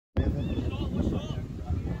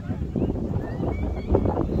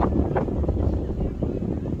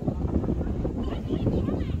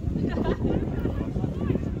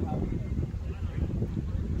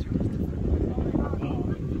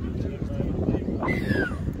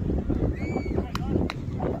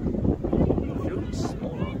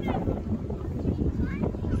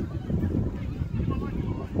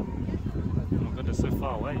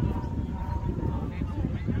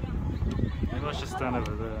Let's just stand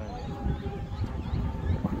over there.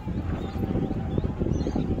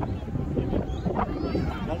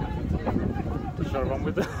 Should I run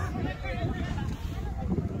with it?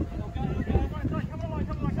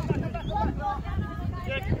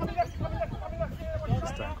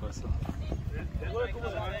 Stand closer.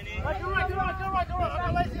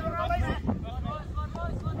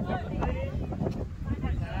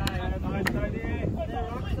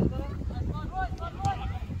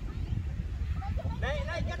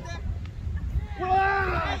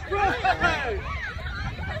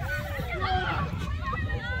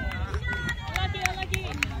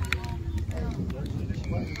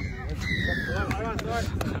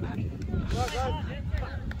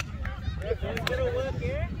 It'll work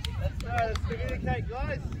here. Let's communicate,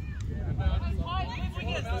 guys.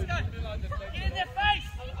 Let's go. Get in their face.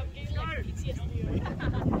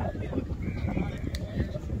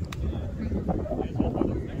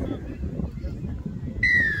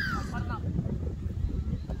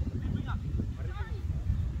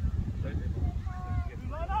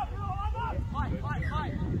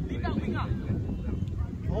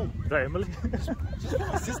 Is that Emily?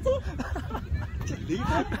 My sister? Just leave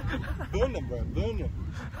her. Burn them, bro. Burn them.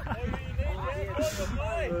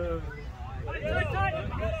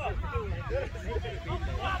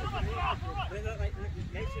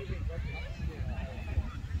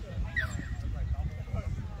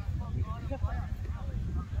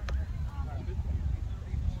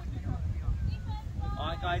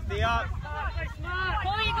 Alright guys, be up.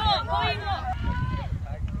 Go, you go, go, you go.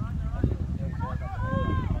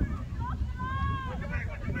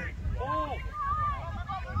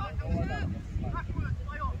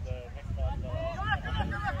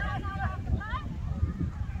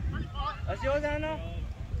 That's yours, Anna?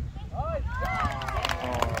 Oh,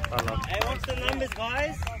 fella. Hey, what's the numbers,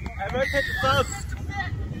 guys? Hey, rotate the subs.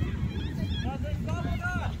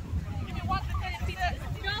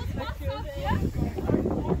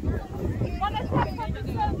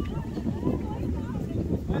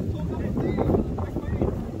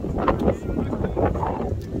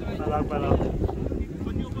 Fella.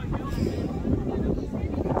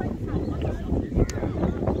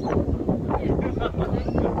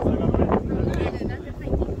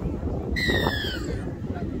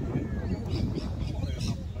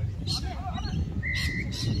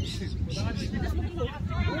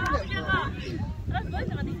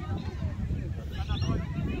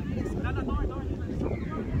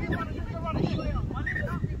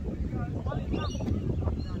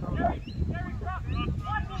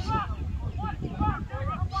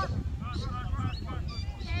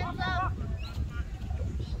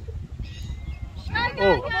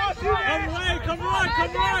 Oh. Come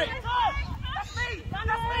right!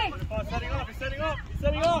 He's setting up!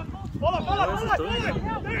 Follow it!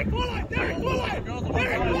 Derek!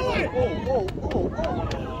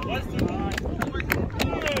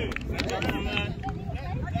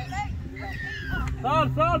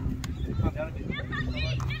 Stop!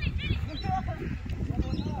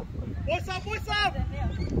 Voice up! I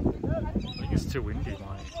think it's too windy,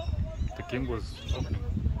 the gimbal's opening.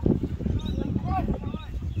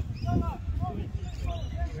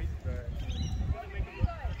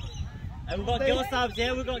 And we've got girl subs,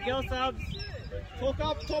 yeah? We've got girl subs. Talk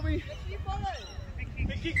up, Tommy.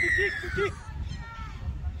 Big kick.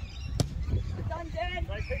 Done, Dan.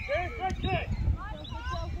 Great kick.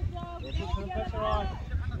 Put pressure on.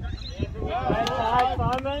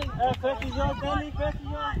 Simon. First is yours, Danny. First is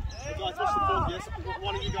yours. Hey guys, what's the ball? Yes.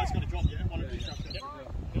 One of you guys got to drop, yeah? One of you shots.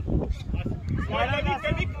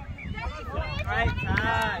 Great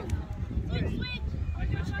tag.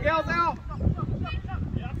 Girls out.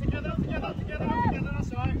 Together.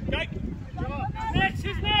 That's right. Next,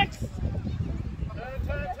 who's next?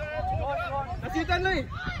 Turn. That's you, Danley.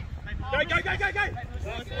 Go.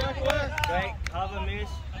 Great cover,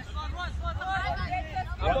 Mish.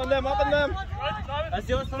 Up on them. That's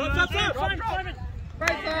yours, Simon.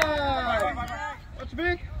 Great side. Watch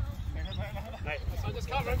big. Hey, just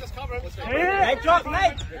cover him. Hey, drop,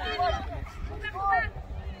 mate.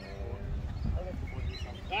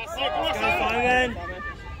 That's it, Let's go, Simon.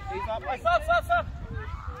 Stop.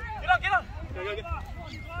 Get on. Go.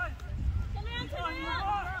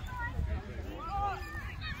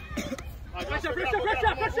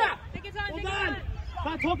 Pressure. Take your time, Well done.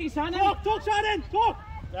 Start talking, Shannon. Talk, Shannon. Talk.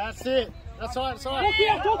 That's it. That's all right. Talk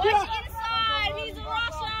here. Inside. He's a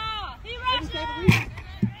rusher. He rushes.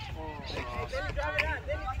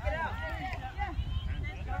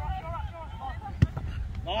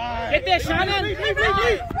 Get there, Shannon. Leave.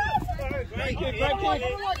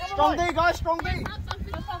 Strong D, guys. Strong D.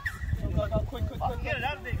 Go, quick. Get it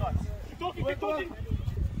out of there, guys. Keep talking.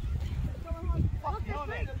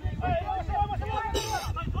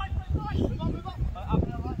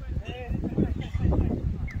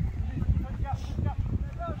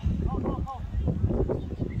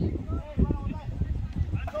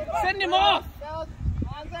 Send him off.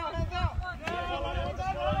 Hands out.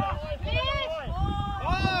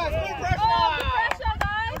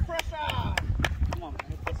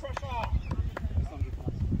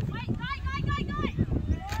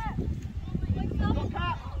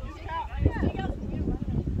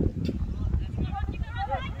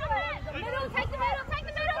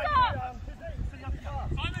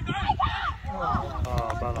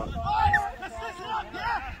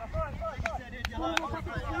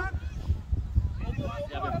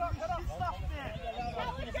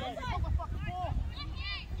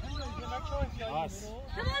 Nice.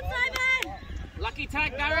 Come on, Simon! Lucky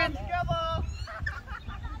tag, Darren.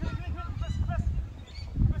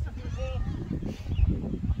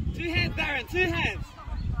 Two hands, Darren. 2 hands.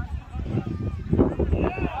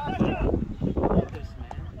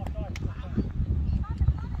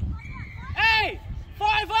 Hey!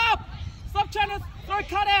 5 up! Stop trying to throw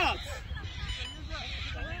cutouts.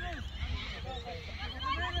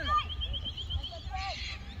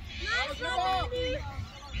 Nice one, baby!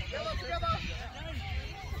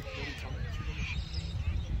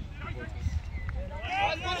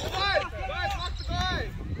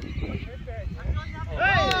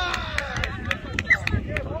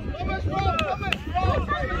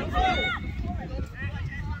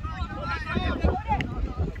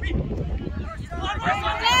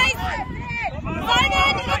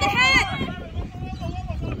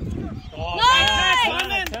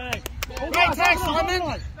 Great tag, Simon.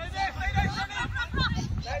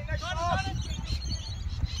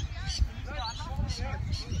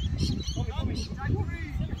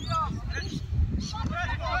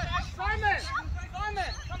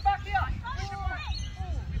 Simon, come back here!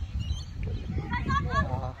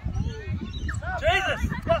 Jesus!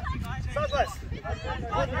 Southwest!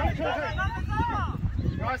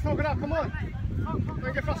 Guys, talk it up, come on!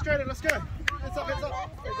 Don't get frustrated, let's go! Heads up!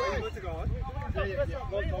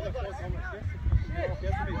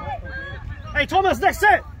 Hey Thomas, next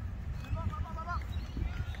set!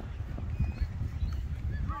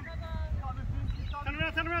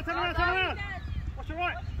 Turn around! Watch your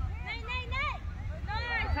right!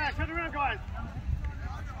 Okay, turn around, guys!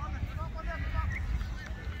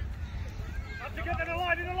 Have to get in the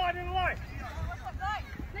line!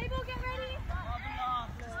 Label, get ready!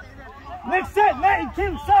 Next set, Matt and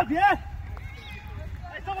Kim sub, yeah?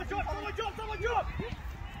 Hey, someone drop!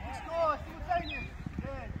 Score, simultaneous.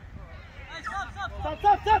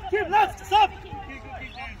 Stop, Kim, left, sub!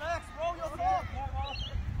 Roll your ball.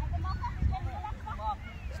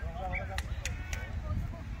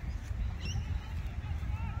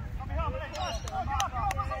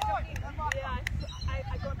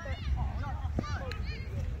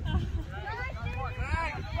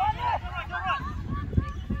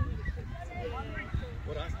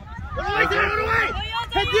 I got that. Run away!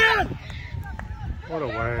 Head down! What a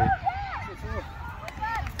way.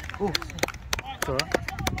 Oh, it's alright.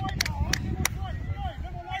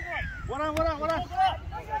 One on. That's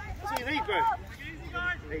what you need, bro.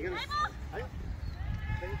 There you go. Hey?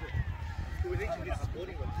 We need to get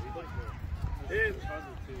supporting ones. Yeah.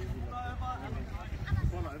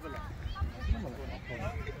 One overlap.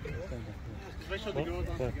 Especially the girls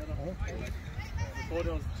aren't together. Before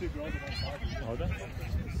there was 2 girls on one side. Hold on.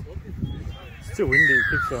 It's too windy, it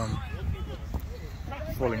keeps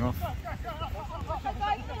falling off. Huh?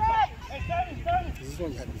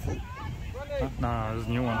 Nah, there's a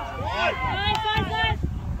new one.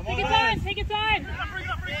 Nice. Take your time.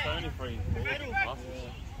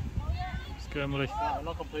 Skirmlich. I'm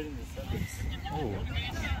not completing this sentence. Oh.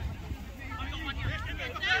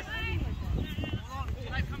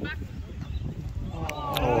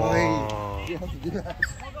 Oh. You have to do that.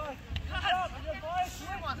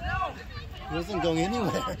 He wasn't going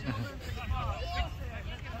anywhere.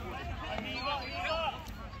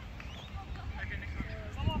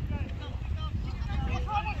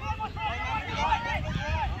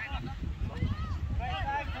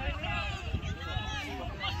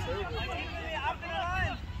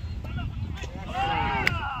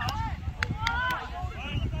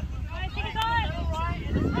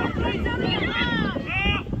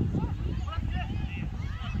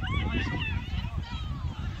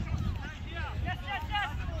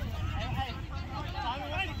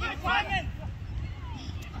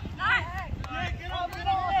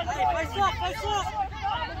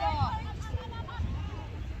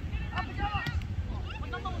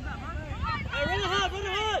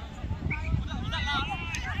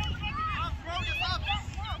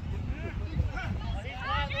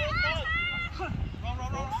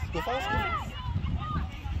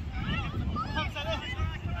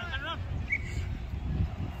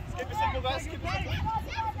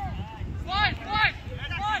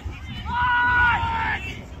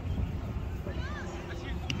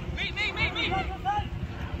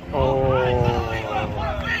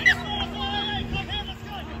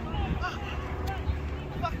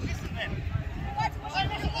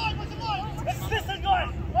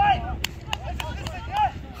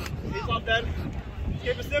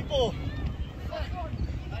 simple. He's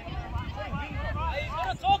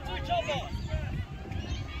got to talk to each other.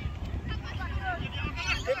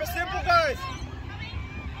 Keep it simple, guys.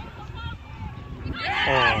 Oh.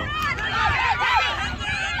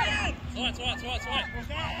 It's all right.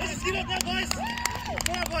 Let's just get up now, guys.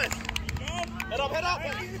 Come on, guys. Head up.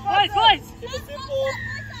 Boys. Keep it simple.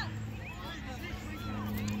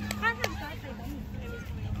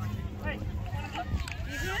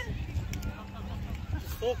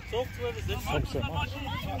 Talk to whoever's in. Thanks so much.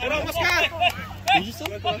 Head up, let's go. Did you say?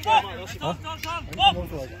 Huh? I didn't know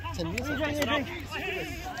for like 10 minutes.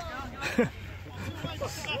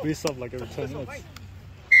 We stop like every 10 minutes.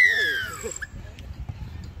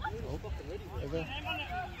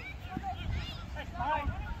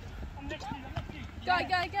 Okay. Go.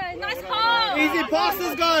 Nice pass. Easy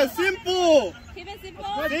passes, guys. Simple. Keep it simple.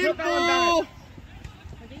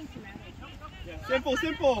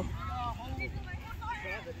 Simple.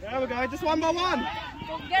 There we go. Just one by one.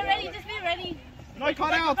 Get ready. Just be ready. No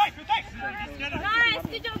cutouts. Nice.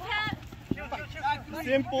 Good job, Kat.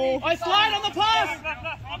 Simple. I slide on the pass.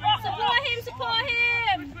 Support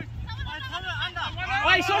him.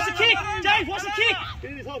 Hey, watch the kick. James, watch the kick.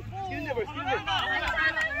 Get in his home. Get in there, boys. Get in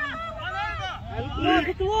there.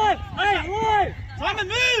 Get the line. Hey, line. Simon,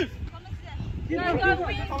 move. Go.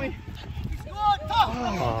 Tommy.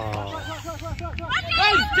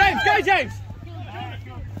 James, go, James.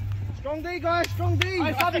 Strong D, guys. Strong D.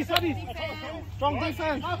 Hey, subby. Strong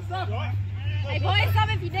defense. Hey, boys, sub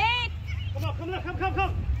if you need.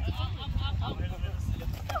 Come.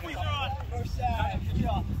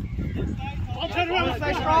 I'll turn around.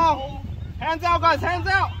 Stay strong. Hands out, guys. Hands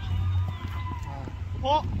out.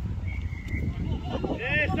 Support.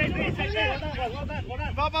 Yeah, stay. Up.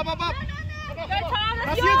 Go, Tom. Let's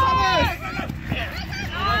That's go. you, Thomas.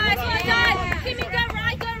 Nice one, guys. Kimmy, go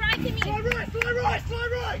right, Kimmy. Slide right.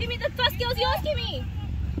 Kimmy, the first skill's yours, Kimmy.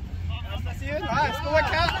 That's you. Nice. Good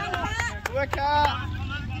work, Kat.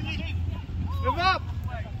 Move up.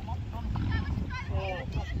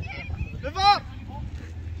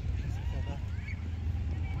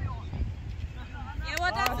 Yeah,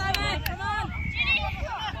 well done, Simon. Come on.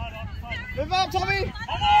 Move up, Tommy. Make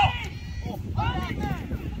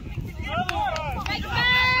it.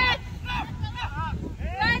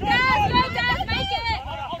 Go, guys. Make it.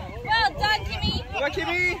 Well done, Kimmy. Go,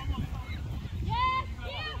 Kimmy. Yeah.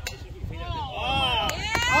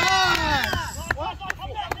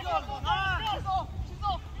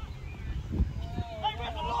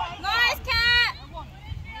 Nice, Kat.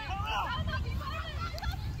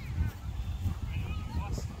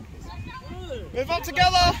 Move up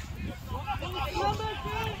together. Move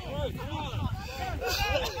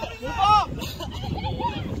up.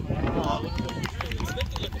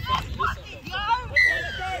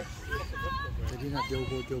 They didn't have go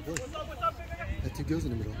boy. They had 2 girls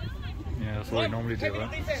in the middle. Yeah, that's what we normally do,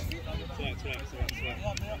 right?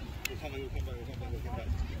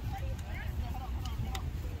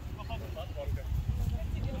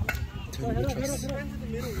 Turn the trust.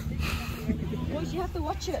 Boys, you have to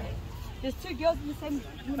watch it. There's 2 girls in the same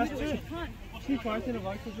in the middle. You can't. Two tries in a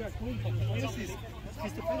row because you're at clean.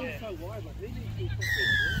 He's defending so wide.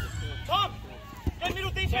 Tom, get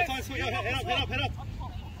middle defense. Head up.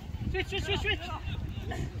 Switch.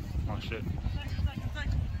 Oh shit.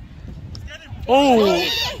 Oh!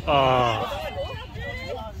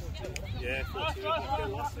 Yeah, last 2 tries have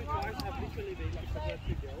literally been like the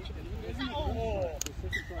 2 girls.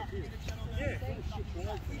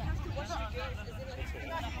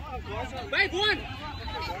 Babe, one.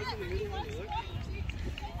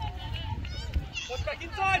 Watch back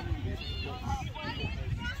inside.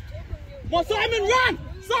 Come on, Simon, run!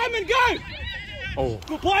 Simon, go! Oh.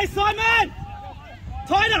 Good play, Simon!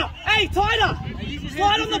 Tighter! Hey, tighter!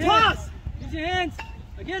 Slide on the pass! Use your hands.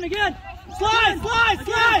 Again. Slide!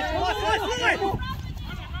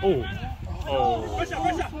 Oh. Pressure!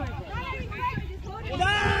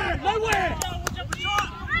 Nowhere!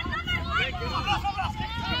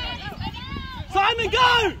 Simon,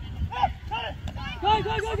 go! Go!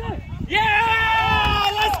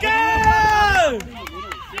 Yeah! Let's go!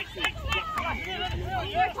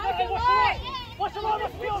 Watch the line,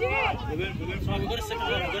 watch the field! We've got a second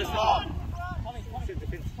line,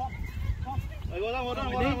 Well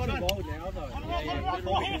done.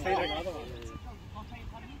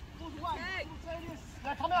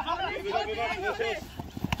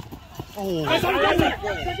 Oh.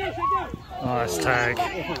 Nice tag.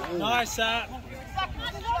 Nice,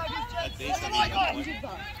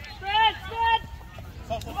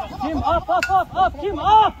 Kim, up! Kim,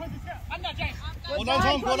 up! Hold on,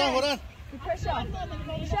 Tom. Hold on. Good pressure.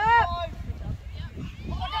 Push up.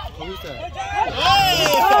 Who's that?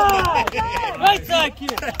 Oztag!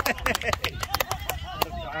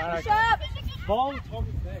 Sharp. Ball,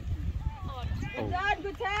 Tommy's back. Good done,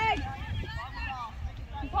 good tag.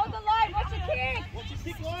 Hold the line, watch your kick. Watch your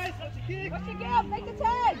kick, guys. Watch your kick. Watch your gap, make the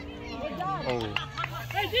tag. Good done. Oh.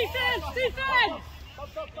 Hey, defense! Defense!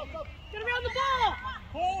 Stop. Get around the ball!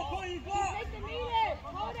 Call, you go. Make them need it.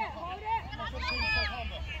 Hold it.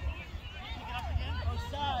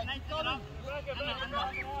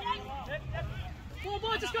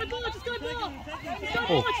 Ball, just go ball!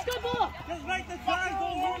 Just make the drive,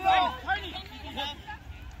 go move. Tony.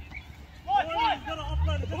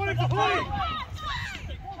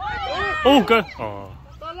 Oh, go. Oh.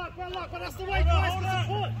 Bad luck, but that's the way, guys.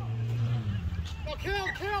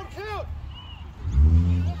 Count.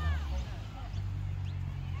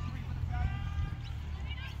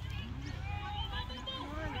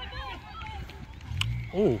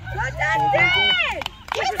 Oh. Good done, Dad.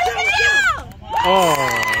 Good Oh,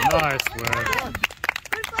 nice work.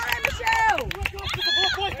 Good follow, Michelle.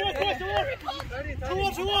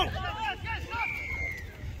 Two on.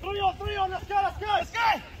 3 on, let's go.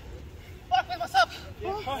 Fuck, what's up?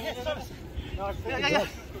 Yeah.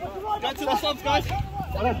 Go to the subs, guys.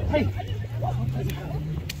 Hey.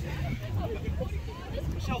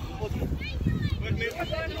 Michelle, work me.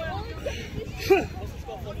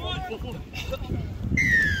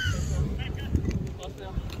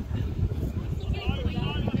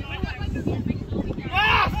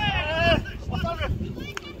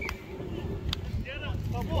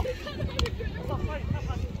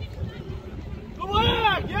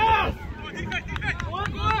 Yes!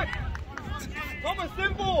 Work! Thomas,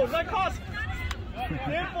 simple, no cost.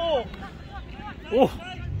 Simple. Oh.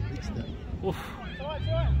 Oh.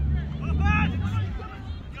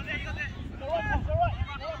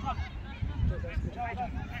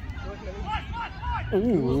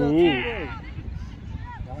 Ooh.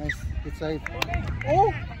 Nice. Good save.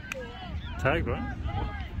 Oh! Tag, right?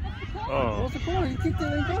 Oh. What's the call? He kicked it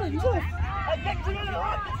and got it himself.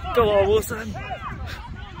 Go on, Wilson.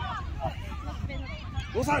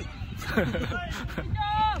 Wilson! We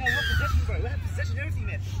have possession, everything,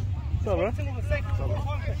 man. It's all right. Just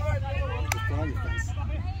behind your face.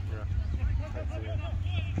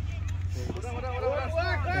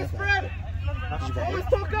 Go, spread! Always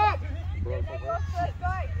talk up!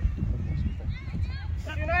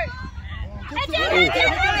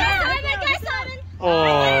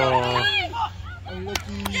 Oh.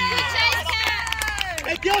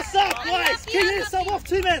 Hey, go sub, guys! Keep hitting sub off,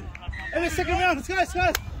 2 men! In the second round, let's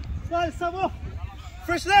go! Sub off!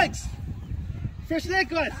 Fresh legs,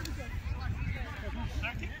 guys!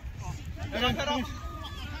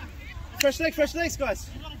 Fresh legs, guys!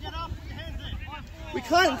 We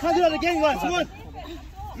can't do that again, guys, come on!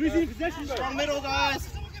 Losing possession, bro! Strong middle, guys!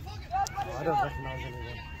 I don't recognize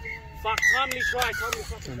anyone. Fuck, calmly try.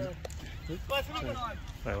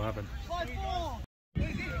 Wait, what happened?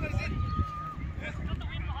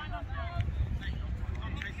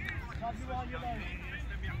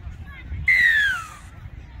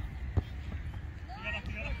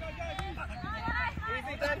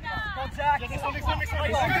 Contact! Next one.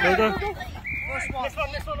 Go. Next one.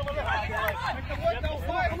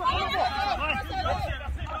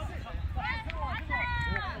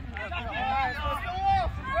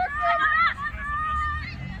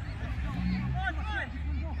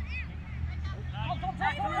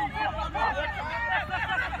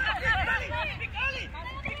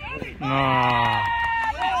 No.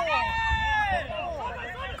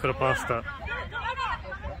 Could have passed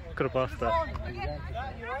that.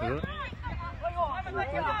 Is it?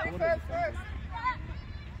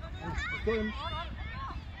 Good.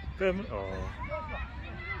 Oh.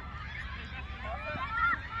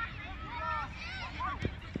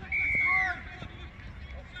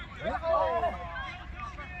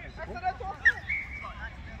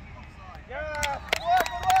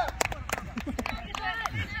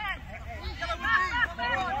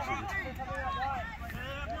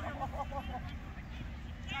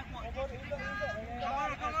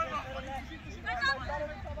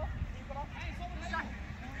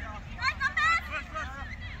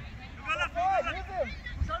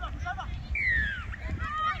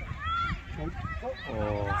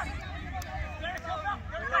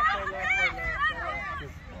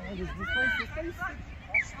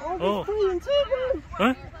 Oh.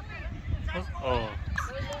 Huh? Oh.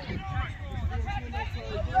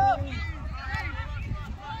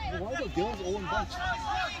 Why are the girls all in bunch?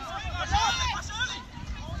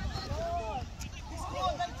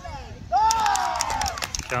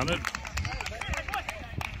 Counted.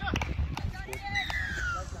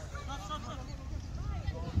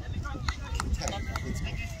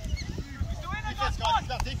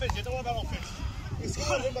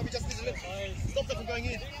 Remember, we just need to stop them from going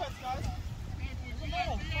in.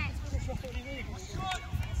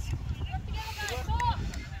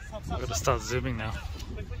 I've got to start zooming now.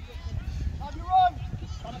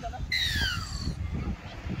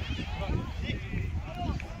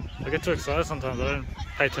 I get too excited sometimes. I don't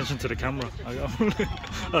pay attention to the camera. I go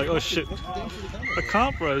like, oh shit, I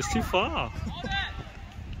can't, bro. It's too far.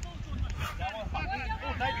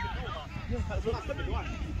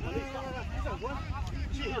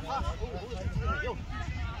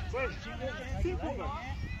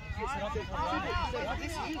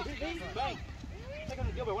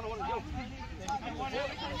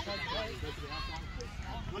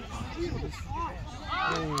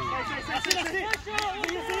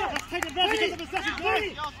 Take advantage of the possession,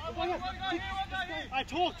 please. I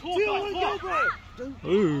talk.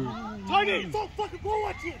 Ooh. Tony, stop fucking ball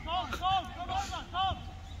watching.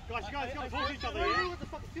 Guys, you gotta talk to each other.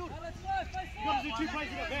 You gotta do 2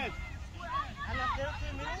 plays in advance.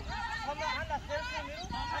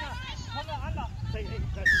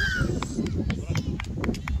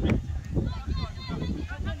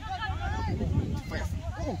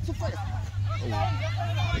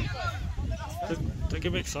 Don't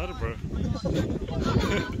get me excited, bro.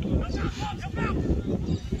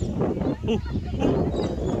 Ooh.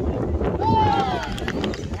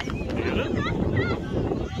 You get it?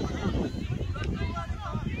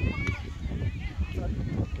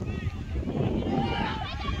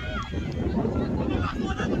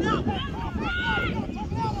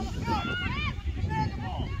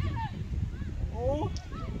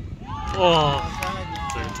 Oh,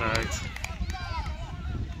 they're tagged.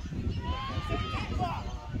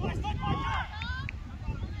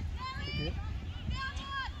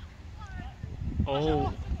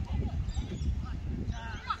 Oh.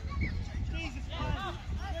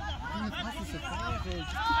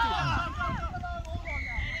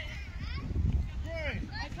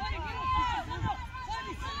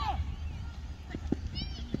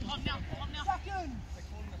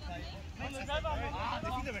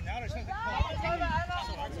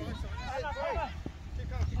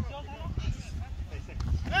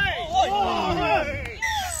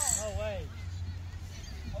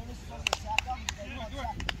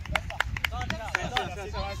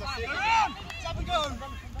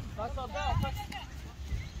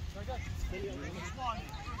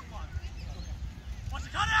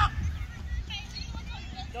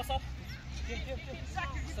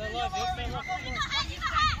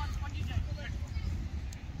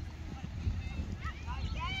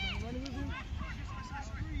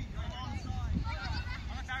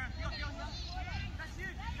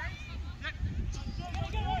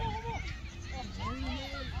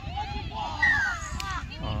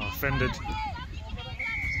 Offended.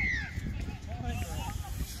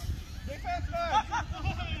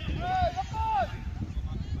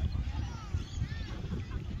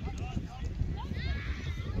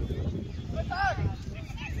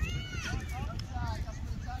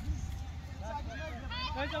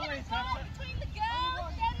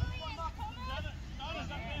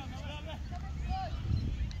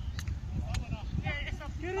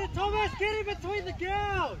 Get it, Thomas! Get in between the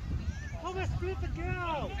girls! Thomas, split the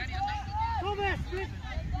girls! Thomas, split!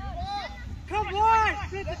 Come on!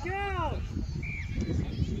 Split the girls!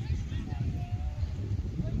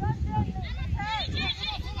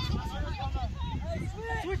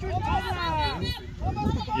 Switch with Thomas!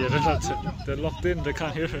 Yeah, they're locked in. They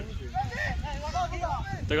can't hear it.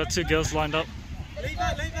 They got 2 girls lined up. Leave it.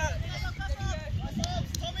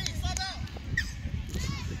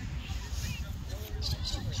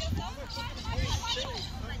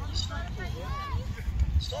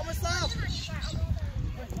 Thomas up!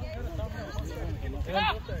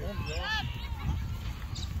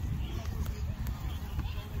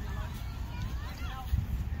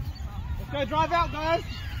 Let's go, drive out, guys!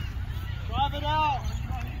 Drive it out!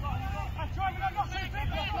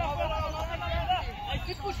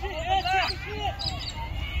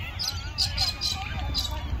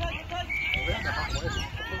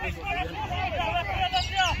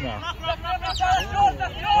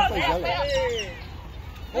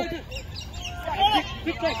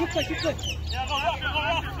 Keep play.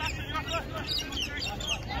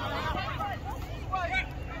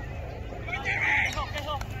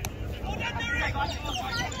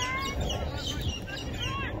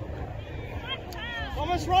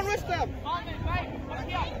 Thomas, run with them!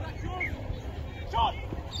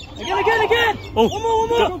 Again! Oh, One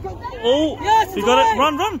more! Oh, Yes, you got it.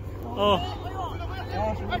 away. Run! Oh.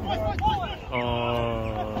 Oh,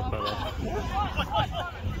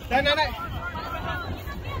 better. No.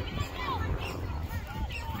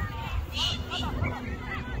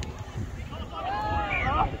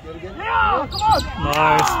 Yeah, come on!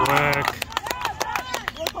 Nice work.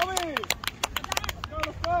 Go, Tommy!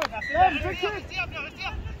 Let's go. Big kick!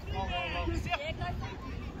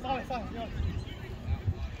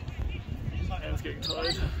 Hands getting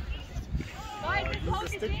tired.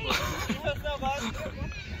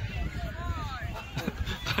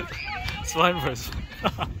 It's fine, bro.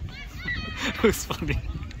 Looks funny.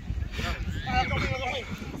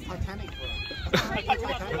 Titanic, bro.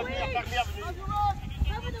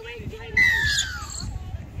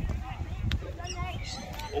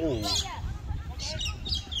 Oh.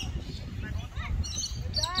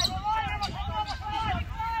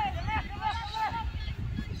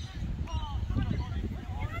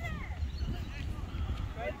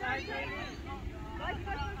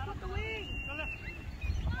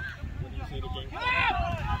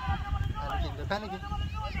 They're panicking.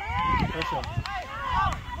 Pressure.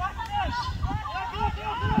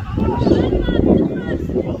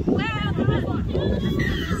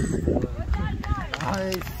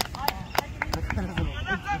 Nice.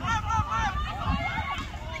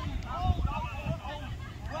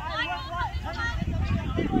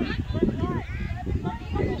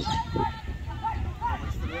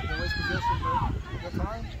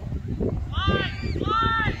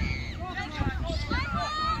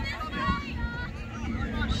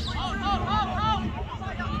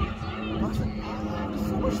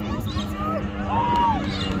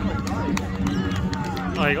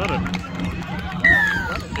 Oh, he got it.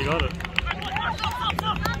 He got it.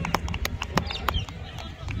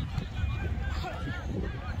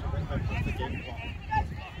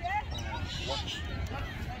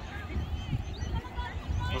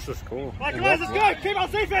 What's the score? Right, guys, let's go! Keep our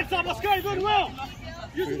defense up! Let's go! You're doing well!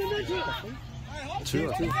 Using the mental!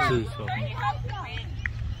 2, 2, so.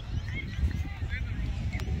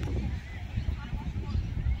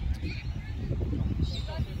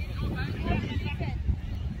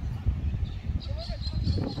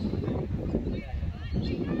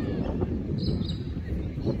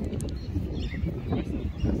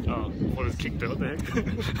 Oh, what is kicked out there?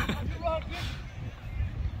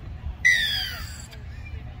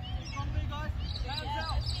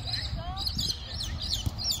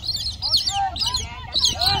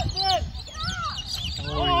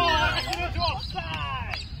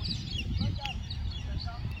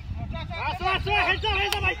 That's right, hands up,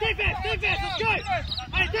 mate, defense, let's go!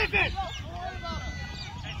 Hey, defense!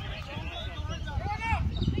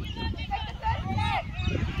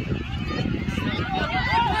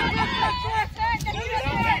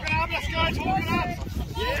 Let's go, talk it up!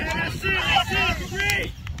 Yeah, that's it, agree!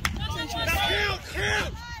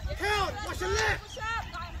 Count, watch your left!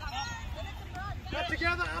 Up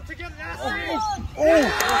together, that's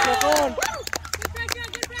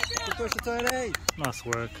it! Nice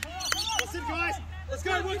work. That's it, guys! Let's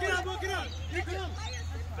go, work it up! Pick it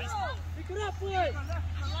up, boy!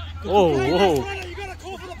 Oh, Hey, whoa. you got to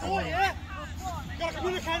call for the ball, yeah? You got to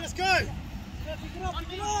communicate, let's go! Pick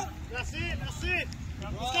it up! That's it! Let's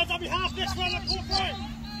go, dummy half, next one, let's pull through!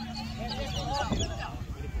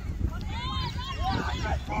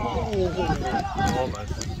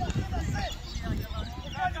 Almost.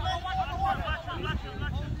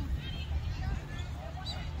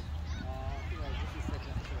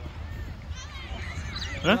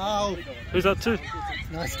 Huh? No. Who's that too?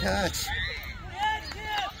 Nice catch.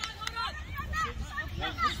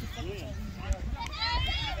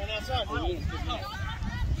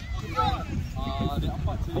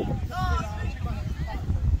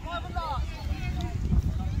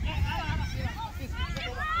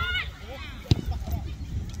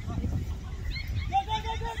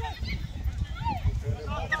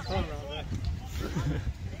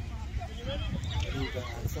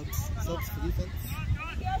 Subs for defense.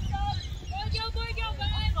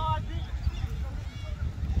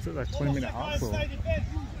 Is it like 20-minute half or? Defend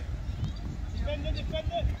it.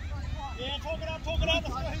 Yeah, talk it up. Let's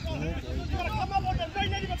go. You got to come up on the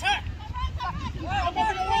main end of attack. Come up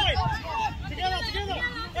on the line. Together.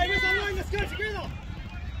 Hey, where's the line? Let's go together.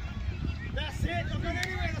 That's it. Don't go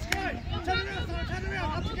anywhere. Let's go. Turn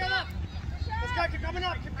around. Up together. Let's go. Keep coming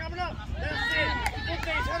up. That's it. Good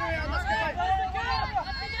thing. Turn around. Let's go.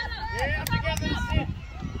 Yeah, up together. That's it.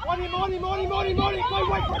 Money.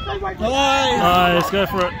 Wait. Nice, go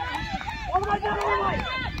for it. All the way down.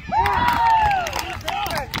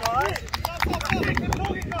 Keep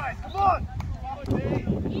talking, guys. Come on.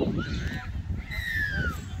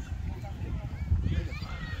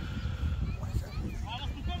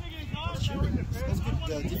 That's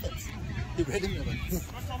good defense. He read him.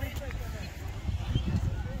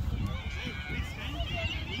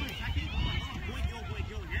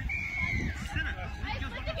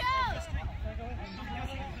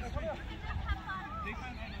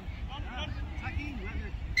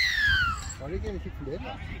 are they getting a kick from there?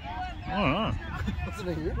 I don't know. Wasn't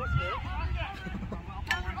it here?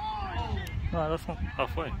 No, that's not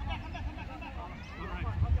halfway.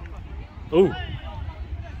 Oh.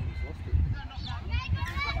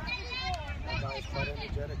 That guy is quite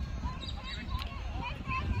energetic.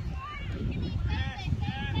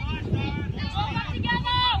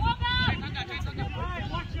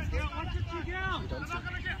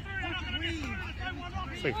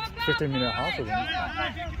 It's like 15-minute half of them.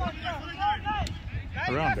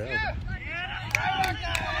 Around there.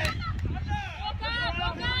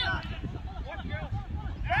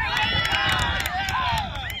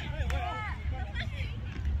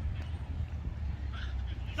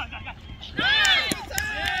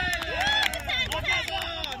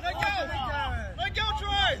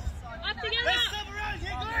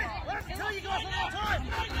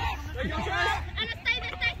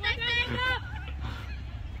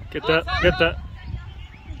 Get that, get that.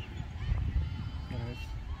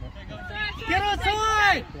 Get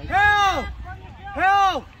outside! Help!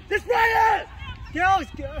 Help! This way! Girls,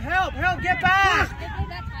 help! Help! Get back!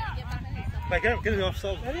 Mate, get it off,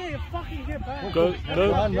 so. They need to fucking get back. Go,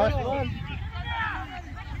 go. Run, run.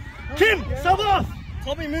 Kim, sub off!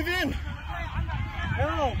 Tommy, move in.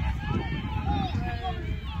 Help!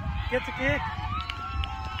 Get the kick.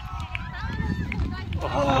 Oh.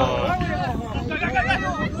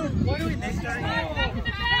 Why do we miss that?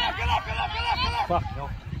 Fuck, no.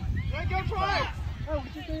 Go try it. Oh,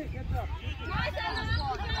 what you doing? Get up.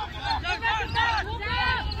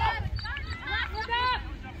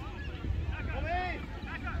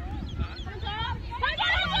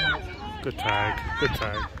 Good tag, good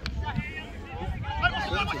tag.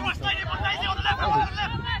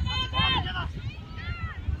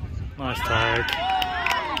 Nice tag.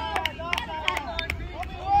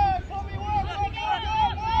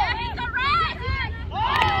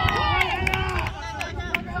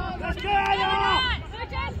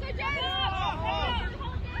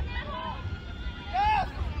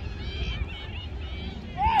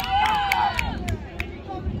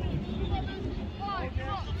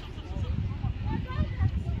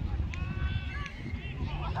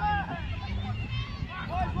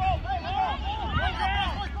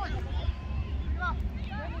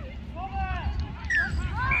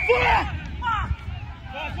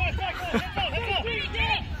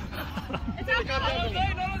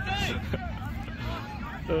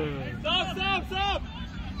 Stop!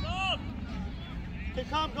 Okay,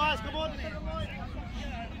 calm, guys, come on. It's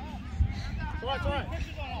alright.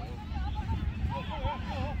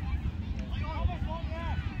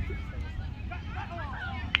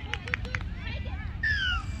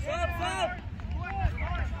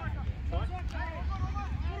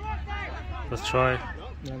 Let's try.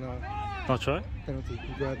 No. Not try? Penalty.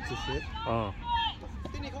 He grabbed the shit. Oh.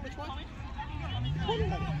 Didn't he call me twice?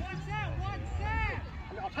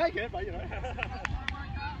 I'll take it, but you know.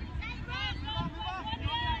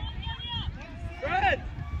 Fred!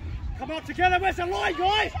 Come on together, where's the line,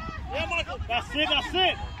 guys? Yeah, Michael. That's it.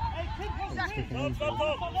 Stop.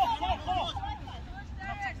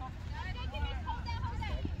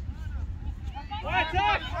 Right,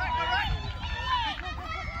 attack!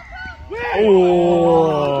 Oh.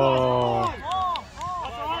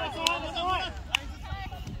 That's all right.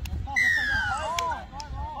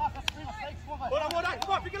 Well done.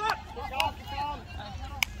 Come on, pick it up. Calm.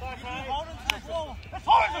 Let's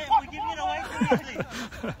hold it. We're giving it away too easily.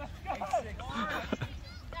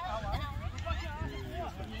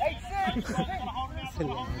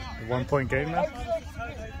 8-6. 1 point game now?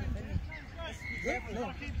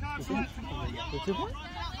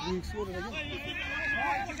 We scored it again.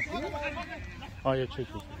 Oh yeah, true.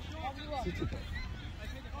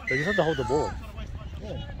 They just have to hold the ball.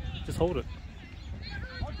 Yeah. Just hold it.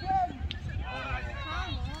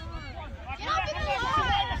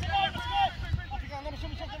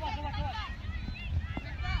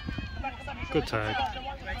 Good tag. Come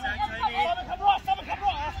right.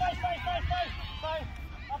 Stay.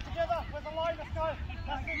 Up together. Where's the line? Let's go.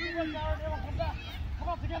 That's good. You work, Darren. Everyone come back. Come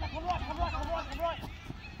on together. Come right.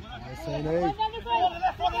 Nice, St. On the left.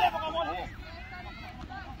 Come on here.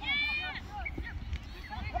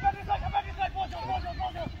 Come back this way. Boys.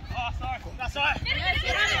 Oh, sorry. That's all right.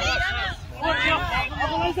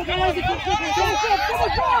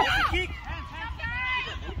 Kick.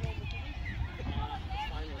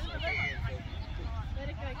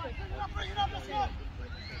 Bring it up, let's go.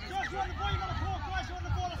 Josh, you're on the ball, you got a call. Guys, you're on the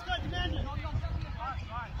ball, let's go, demand it.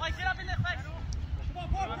 Hey, get up in there, face. Come on,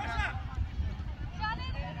 boy, pressure.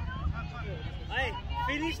 Hey,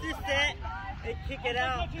 finish this set and kick it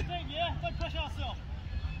out. Yeah, don't pressure ourselves.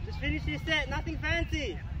 Just finish this set, nothing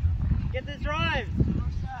fancy. Get the drive.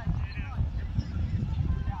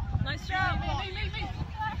 Nice job. Me.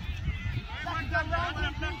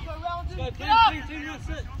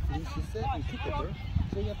 Finish your set and kick it, bro.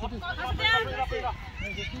 So you have to do. Pass it down.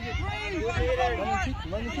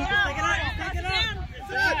 Run and kick. Take it out.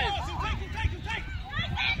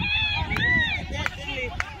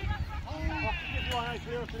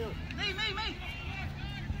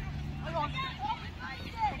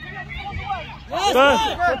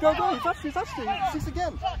 Go. Touch it. 6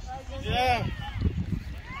 again. Yeah.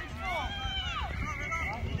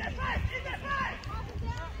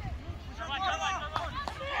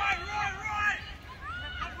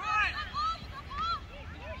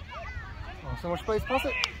 Oh, so much space. Pass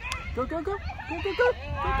it. Go.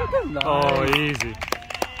 Nice. Oh, easy.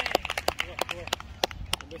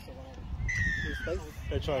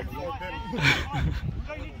 They tried. You don't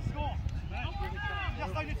need to score.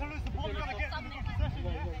 Just don't need to lose the ball. You've got to get some possession.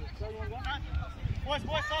 Boys,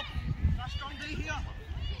 stop. That's strong D here.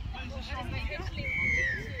 Who's the strong D?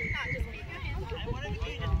 Whatever you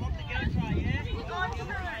do, just pop the girl try, yeah?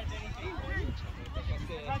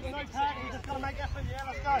 No tag, we just got to make effort. Yeah,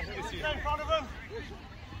 let's go. Stay in front of him.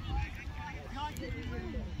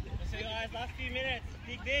 So guys, last few minutes,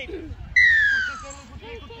 dig deep. Stay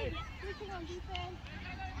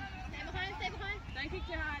behind. Don't kick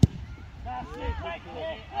too hard. That's it.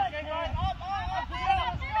 Okay, guys. Up.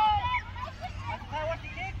 Okay, what's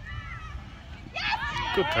your kick?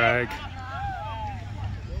 Good tag.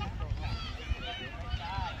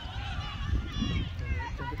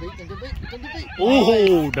 Don't get beat.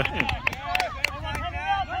 Oh, damn.